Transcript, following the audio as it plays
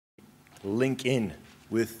link in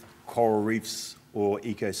with coral reefs or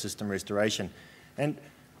ecosystem restoration. And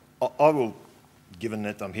I will, given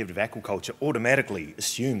that I'm head of aquaculture, automatically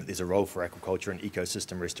assume that there's a role for aquaculture and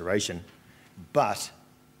ecosystem restoration, but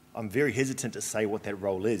I'm very hesitant to say what that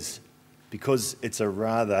role is because it's a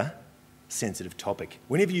rather sensitive topic.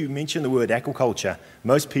 Whenever you mention the word aquaculture,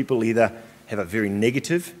 most people either have a very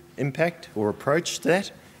negative impact or approach to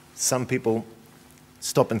that. Some people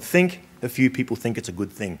stop and think, a few people think it's a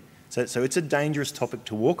good thing. So it's a dangerous topic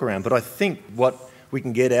to walk around, but I think what we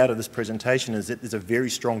can get out of this presentation is that there's a very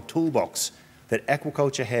strong toolbox that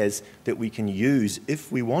aquaculture has that we can use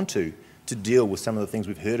if we want to deal with some of the things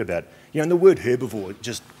we've heard about. You know, and the word herbivore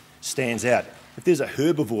just stands out. If there's a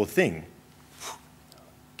herbivore thing,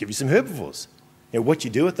 give you some herbivores. You know, what you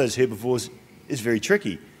do with those herbivores is very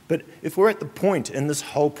tricky. But if we're at the point in this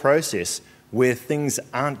whole process where things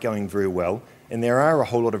aren't going very well, and there are a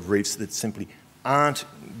whole lot of reefs that simply aren't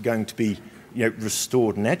going to be, you know,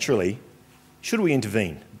 restored naturally, should we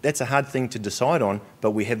intervene? That's a hard thing to decide on,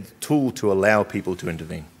 but we have the tool to allow people to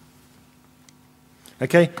intervene.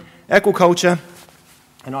 Okay, aquaculture,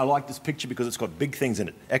 and I like this picture because it's got big things in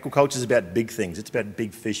it. Aquaculture is about big things. It's about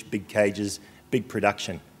big fish, big cages, big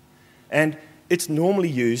production. And it's normally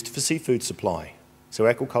used for seafood supply. So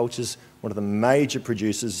aquaculture is one of the major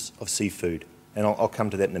producers of seafood, and I'll come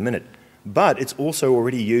to that in a minute. But it's also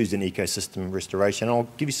already used in ecosystem restoration. I'll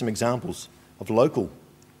give you some examples of local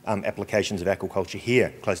applications of aquaculture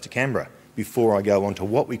here, close to Canberra, before I go on to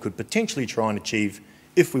what we could potentially try and achieve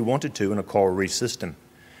if we wanted to in a coral reef system.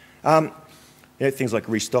 You know, things like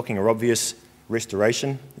restocking are obvious.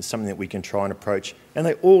 Restoration is something that we can try and approach, and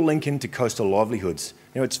they all link into coastal livelihoods.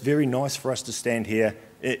 You know, it's very nice for us to stand here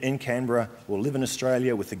in Canberra or live in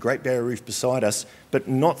Australia with the Great Barrier Reef beside us, but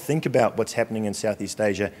not think about what's happening in Southeast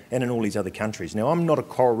Asia and in all these other countries. Now, I'm not a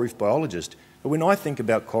coral reef biologist, but when I think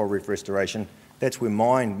about coral reef restoration, that's where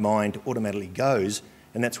my mind automatically goes,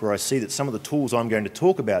 and that's where I see that some of the tools I'm going to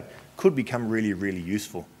talk about could become really, really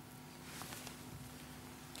useful.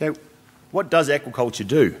 Okay, what does aquaculture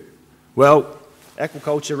do? Well,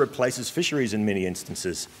 aquaculture replaces fisheries in many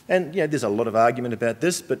instances. And yeah, there's a lot of argument about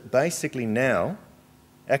this, but basically now,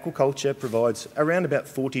 aquaculture provides around about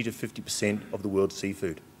 40 to 50% of the world's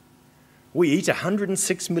seafood. We eat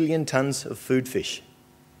 106 million tonnes of food fish.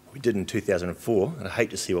 We did in 2004, and I hate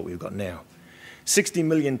to see what we've got now. 60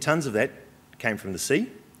 million tonnes of that came from the sea,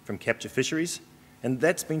 from capture fisheries, and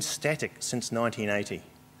that's been static since 1980.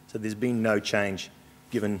 So there's been no change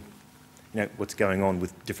given, you know, what's going on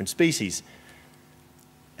with different species.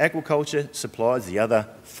 Aquaculture supplies the other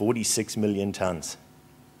 46 million tonnes.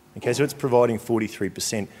 Okay, so it's providing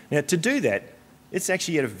 43%. Now, to do that, it's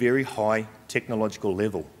actually at a very high technological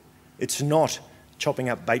level. It's not chopping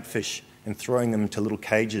up bait fish and throwing them into little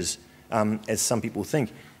cages, as some people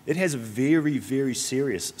think. It has a very, very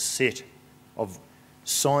serious set of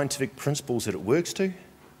scientific principles that it works to,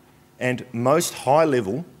 and most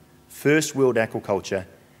high-level first-world aquaculture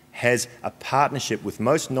has a partnership with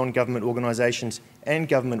most non-government organisations and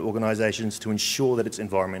government organisations to ensure that it's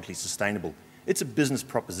environmentally sustainable. It's a business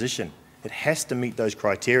proposition. It has to meet those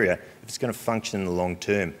criteria if it's going to function in the long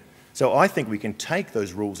term. So I think we can take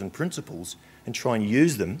those rules and principles and try and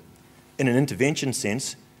use them in an intervention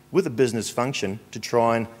sense with a business function to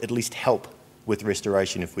try and at least help with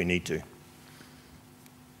restoration if we need to.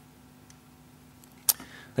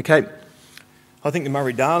 Okay, I think the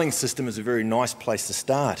Murray-Darling system is a very nice place to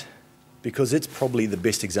start because it's probably the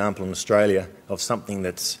best example in Australia of something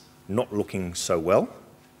that's not looking so well,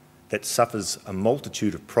 that suffers a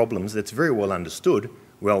multitude of problems, that's very well understood,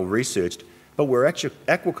 well researched, but where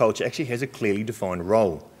aquaculture actually has a clearly defined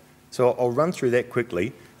role. So I'll run through that quickly,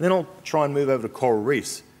 and then I'll try and move over to coral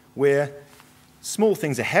reefs, where small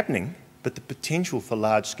things are happening, but the potential for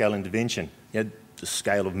large-scale intervention, you know, the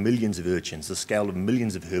scale of millions of urchins, the scale of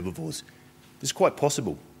millions of herbivores, is quite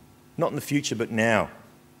possible. Not in the future, but now.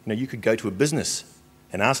 You know, you could go to a business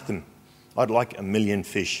and ask them, I'd like 1 million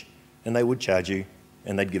fish, and they would charge you,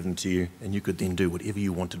 and they'd give them to you, and you could then do whatever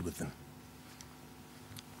you wanted with them.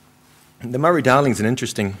 The Murray-Darling is an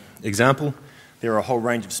interesting example. There are a whole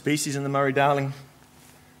range of species in the Murray-Darling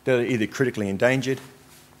that are either critically endangered,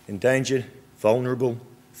 vulnerable,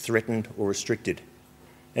 threatened, or restricted.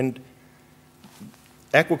 And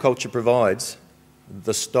aquaculture provides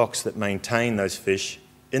the stocks that maintain those fish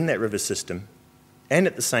in that river system, and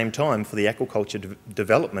at the same time for the aquaculture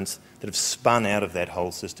developments that have spun out of that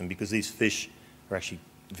whole system, because these fish are actually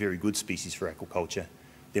very good species for aquaculture.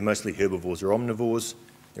 They're mostly herbivores or omnivores.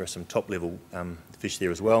 There are some top-level fish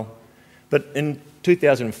there as well. But in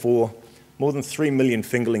 2004, more than 3 million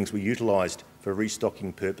fingerlings were utilised for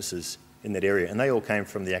restocking purposes in that area, and they all came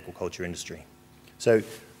from the aquaculture industry. So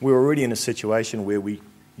we're already in a situation where we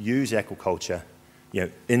use aquaculture,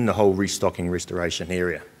 in the whole restocking restoration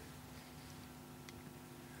area.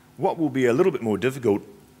 What will be a little bit more difficult,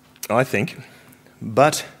 I think,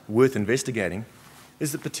 but worth investigating,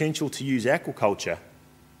 is the potential to use aquaculture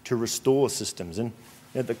to restore systems. And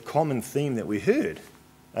the common theme that we heard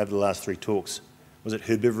over the last 3 talks was that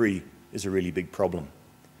herbivory is a really big problem.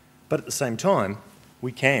 But at the same time,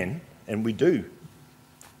 we can, and we do,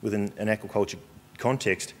 within an aquaculture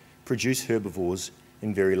context, produce herbivores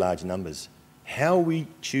in very large numbers. How we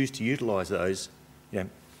choose to utilise those,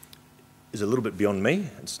 is a little bit beyond me.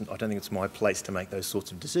 I don't think it's my place to make those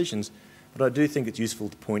sorts of decisions, but I do think it's useful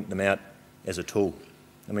to point them out as a tool.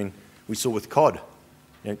 I mean, we saw with cod.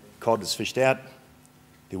 Cod was fished out.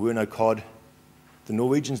 There were no cod. The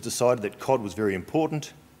Norwegians decided that cod was very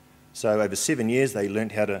important, so over 7 years they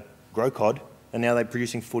learnt how to grow cod, and now they're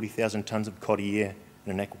producing 40,000 tonnes of cod a year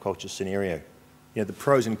in an aquaculture scenario. The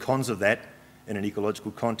pros and cons of that in an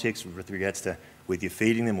ecological context with regards to whether you're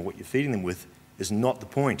feeding them or what you're feeding them with is not the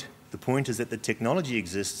point. The point is that the technology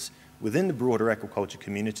exists within the broader aquaculture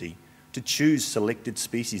community to choose selected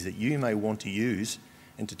species that you may want to use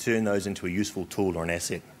and to turn those into a useful tool or an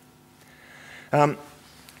asset.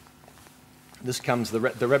 This comes, the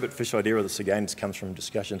rabbit fish idea of this again, this comes from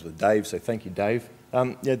discussions with Dave, so thank you, Dave.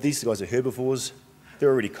 These guys are herbivores.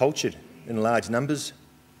 They're already cultured in large numbers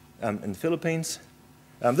in the Philippines.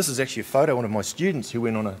 This is actually a photo of one of my students who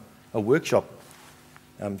went on a workshop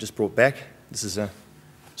just brought back. This is a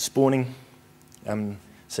spawning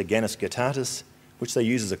Saganus guttatus, which they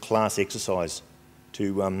use as a class exercise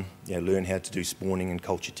to learn how to do spawning and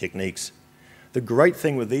culture techniques. The great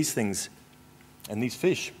thing with these things and these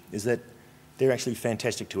fish is that they're actually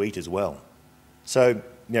fantastic to eat as well. So,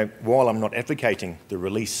 while I'm not advocating the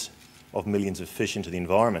release of millions of fish into the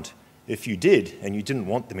environment, if you did and you didn't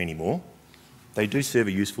want them anymore, they do serve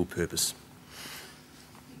a useful purpose.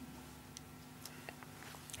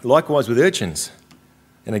 Likewise with urchins.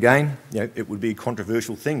 And again, it would be a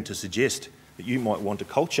controversial thing to suggest that you might want to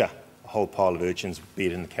culture a whole pile of urchins, be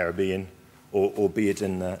it in the Caribbean or be it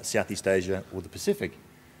in Southeast Asia or the Pacific.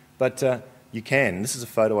 But you can. This is a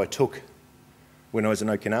photo I took when I was in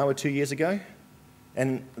Okinawa 2 years ago,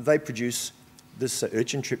 and they produce this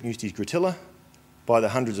urchin, Trypneustes gratilla, by the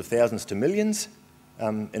hundreds of thousands to millions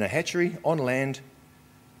in a hatchery on land.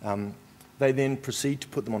 They then proceed to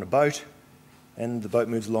put them on a boat, and the boat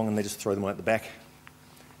moves along and they just throw them out the back,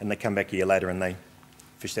 and they come back a year later and they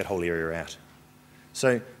fish that whole area out.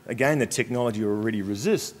 So again, the technology already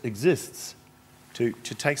exists to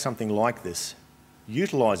take something like this,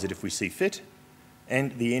 utilise it if we see fit,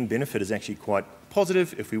 and the end benefit is actually quite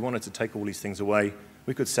positive. If we wanted to take all these things away,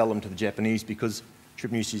 we could sell them to the Japanese because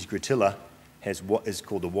Trypneustes gratilla has what is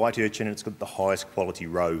called the white urchin, and it's got the highest quality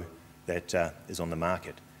roe that is on the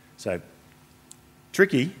market. So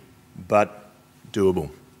tricky, but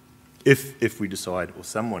doable, if we decide, or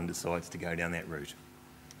someone decides to go down that route.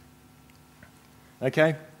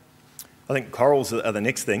 Okay, I think corals are the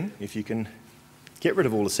next thing. If you can get rid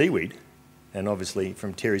of all the seaweed, and obviously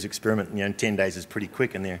from Terry's experiment, 10 days is pretty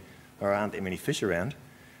quick and there aren't that many fish around,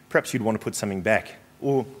 perhaps you'd want to put something back,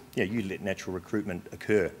 or you let natural recruitment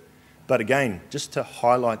occur. But again, just to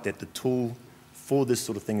highlight that the tool for this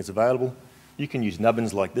sort of thing is available, you can use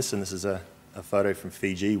nubbins like this, and this is a photo from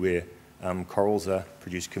Fiji where corals are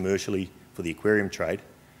produced commercially for the aquarium trade.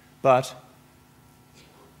 But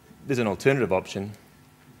there's an alternative option,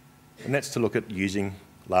 and that's to look at using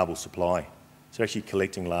larval supply. So actually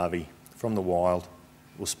collecting larvae from the wild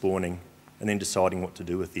or spawning and then deciding what to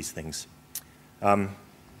do with these things. Again,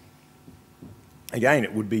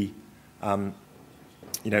 it would be an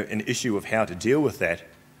issue of how to deal with that,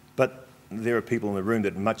 but there are people in the room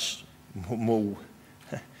that are much more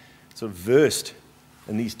sort of versed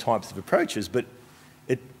in these types of approaches, but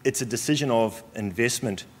it's a decision of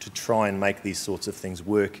investment to try and make these sorts of things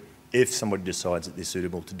work if somebody decides that they're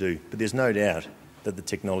suitable to do. But there's no doubt that the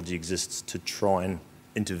technology exists to try and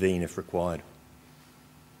intervene if required.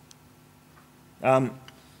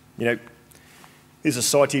 Here's a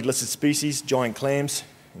CITED listed species, giant clams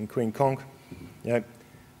and queen conch.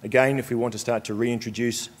 Again, if we want to start to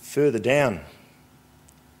reintroduce further down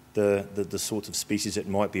the sorts of species that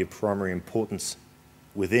might be of primary importance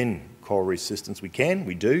within coral reef systems,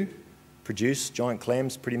 we do produce giant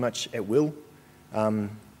clams pretty much at will,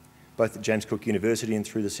 both at James Cook University and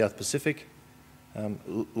through the South Pacific.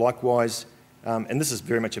 Likewise, and this is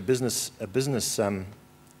very much a business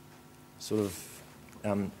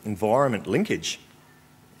environment linkage.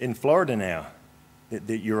 In Florida now,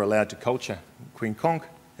 that you're allowed to culture queen conch,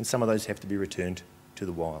 and some of those have to be returned to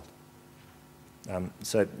the wild.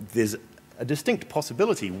 So there's a distinct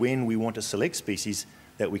possibility when we want to select species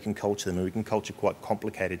that we can culture them, and we can culture quite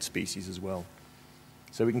complicated species as well.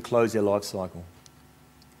 So we can close their life cycle.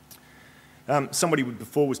 Somebody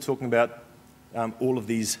before was talking about all of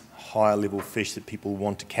these higher level fish that people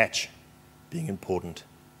want to catch being important.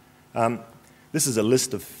 This is a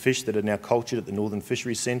list of fish that are now cultured at the Northern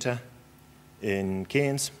Fisheries Centre in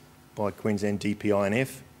Cairns by Queensland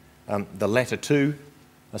DPINF. The latter two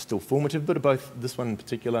are still formative, but both this one in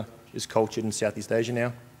particular is cultured in Southeast Asia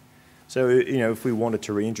now. So, if we wanted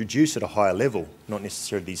to reintroduce at a higher level, not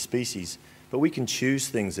necessarily these species, but we can choose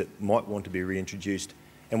things that might want to be reintroduced,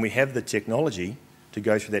 and we have the technology to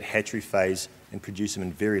go through that hatchery phase and produce them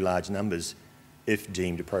in very large numbers if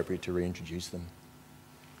deemed appropriate to reintroduce them.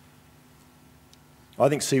 I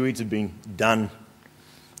think seaweeds have been done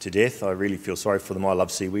to death. I really feel sorry for them. I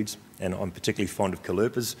love seaweeds, and I'm particularly fond of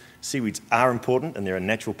caulerpas. Seaweeds are important, and they're a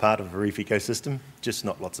natural part of a reef ecosystem, just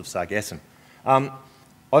not lots of sargassum.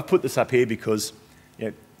 I've put this up here because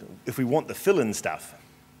if we want the fill-in stuff,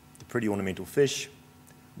 the pretty ornamental fish,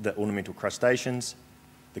 the ornamental crustaceans,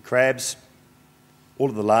 the crabs, all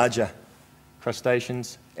of the larger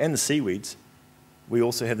crustaceans, and the seaweeds, we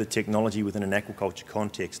also have the technology within an aquaculture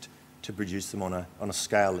context to produce them on a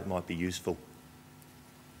scale that might be useful.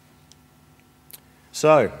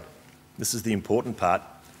 So, this is the important part.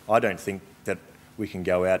 I don't think that we can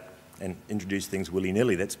go out and introduce things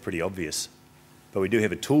willy-nilly. That's pretty obvious. But we do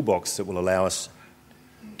have a toolbox that will allow us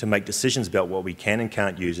to make decisions about what we can and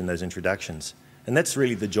can't use in those introductions. And that's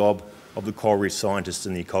really the job of the coral reef scientists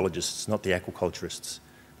and the ecologists, not the aquaculturists.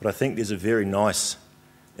 But I think there's a very nice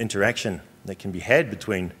interaction that can be had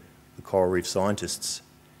between the coral reef scientists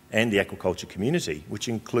and the aquaculture community, which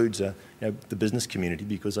includes the business community,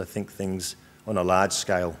 because I think things on a large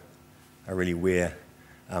scale are really where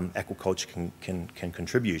aquaculture can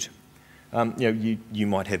contribute. You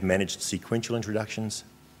might have managed sequential introductions,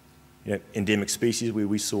 endemic species where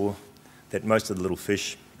we saw that most of the little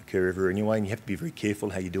fish occur everywhere anyway, and you have to be very careful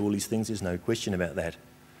how you do all these things. There's no question about that.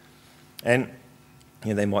 And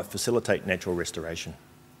they might facilitate natural restoration.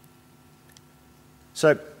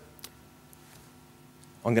 So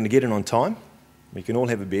I'm going to get in on time. We can all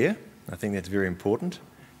have a beer. I think that's very important.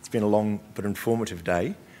 It's been a long but informative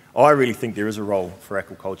day. I really think there is a role for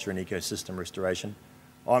aquaculture and ecosystem restoration.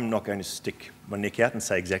 I'm not going to stick my neck out and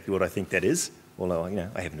say exactly what I think that is, although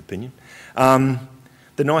I have an opinion.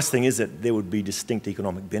 The nice thing is that there would be distinct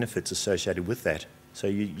economic benefits associated with that. So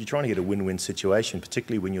you're trying to get a win-win situation,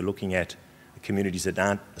 particularly when you're looking at communities that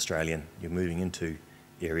aren't Australian. You're moving into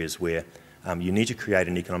areas where you need to create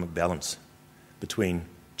an economic balance between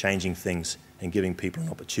changing things and giving people an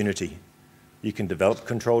opportunity. You can develop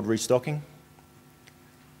controlled restocking.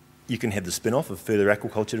 You can have the spin-off of further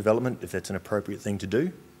aquaculture development if that's an appropriate thing to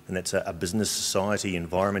do, and that's a business, society,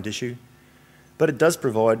 environment issue. But it does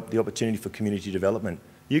provide the opportunity for community development.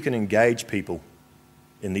 You can engage people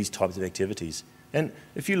in these types of activities. And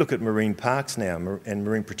if you look at marine parks now and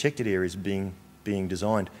marine protected areas being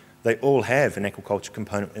designed, they all have an aquaculture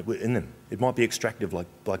component in them. It might be extractive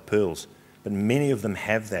like pearls, but many of them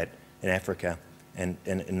have that in Africa and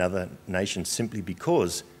in other nations simply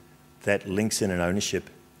because that links in an ownership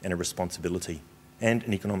and a responsibility and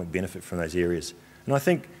an economic benefit from those areas. And I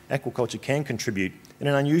think aquaculture can contribute in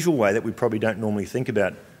an unusual way that we probably don't normally think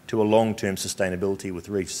about to a long-term sustainability with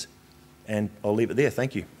reefs. And I'll leave it there.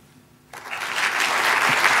 Thank you.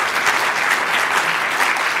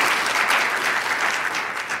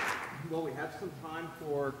 Well, we have some time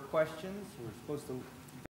for questions. We're supposed to